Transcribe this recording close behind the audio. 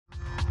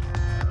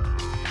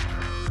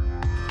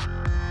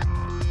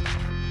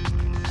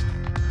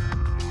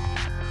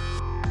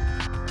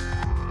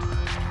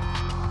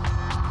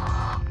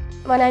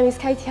My name is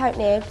Katie Hope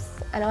Nibbs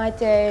and I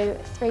do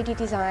 3D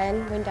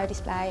design, window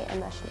display and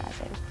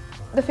merchandising.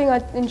 The thing I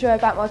enjoy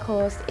about my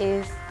course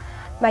is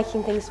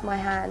making things with my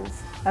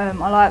hands. I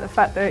like the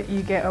fact that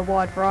you get a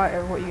wide variety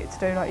of what you get to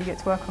do, like you get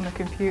to work on the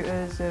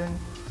computers and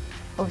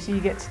obviously you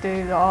get to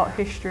do the art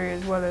history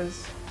as well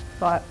as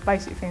like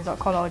basic things like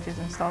collages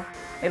and stuff.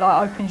 It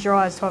like opens your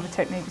eyes to other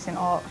techniques in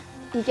art.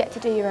 You get to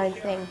do your own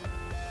thing.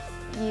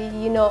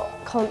 You're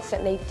not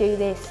constantly do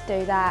this,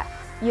 do that.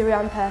 You're your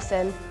own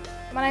person.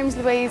 My name's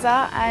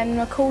Louisa and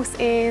my course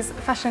is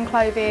Fashion and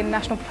Clothing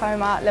National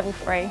Diploma Level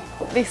 3.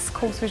 This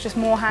course was just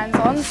more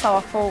hands-on, so I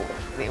thought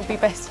it would be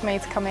best for me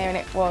to come here, and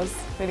it was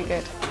really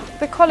good.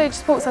 The college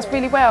supports us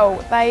really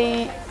well.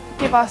 They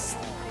give us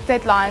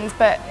deadlines,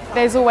 but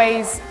there's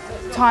always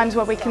times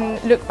where we can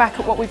look back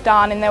at what we've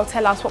done and they'll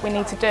tell us what we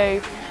need to do.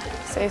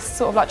 So it's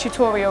sort of like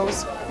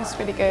tutorials. It's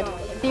really good.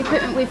 The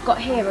equipment we've got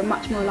here are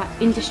much more like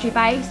industry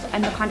based,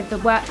 and the kind of the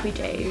work we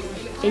do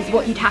is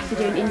what you'd have to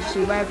do in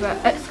industry, wherever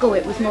at school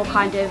it was more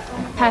kind of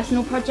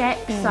personal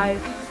projects,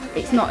 so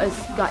it's not as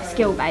like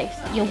skill based.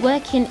 You're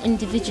working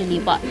individually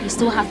but you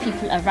still have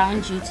people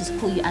around you to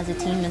support you as a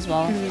team as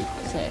well,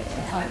 so it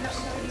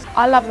helps.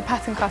 I love the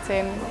pattern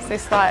cutting, so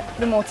it's like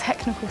the more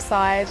technical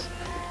side.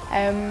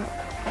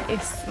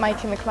 It's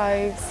making the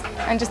clothes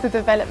and just the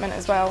development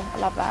as well, I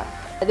love that.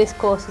 This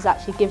course has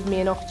actually given me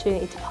an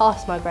opportunity to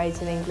pass my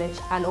grades in English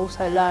and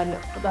also learn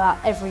about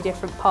every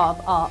different part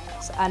of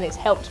arts, and it's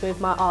helped me with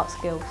my art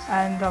skills.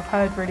 And I've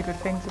heard really good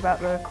things about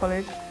the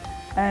college,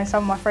 and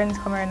some of my friends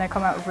come here and they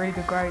come out with really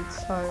good grades,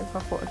 so I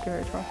thought I'd give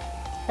it a try.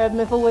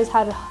 I've always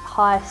had a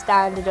high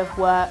standard of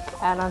work,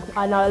 and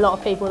I know a lot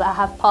of people that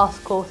have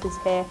passed courses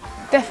here.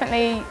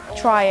 Definitely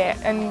try it,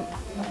 and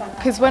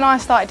because when I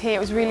started here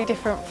it was really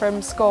different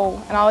from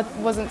school and I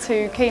wasn't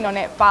too keen on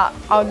it, but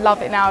I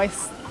love it now.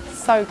 It's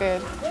so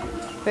good.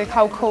 The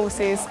whole course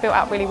is built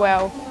out really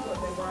well.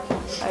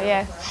 So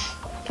yeah,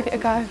 give it a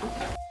go.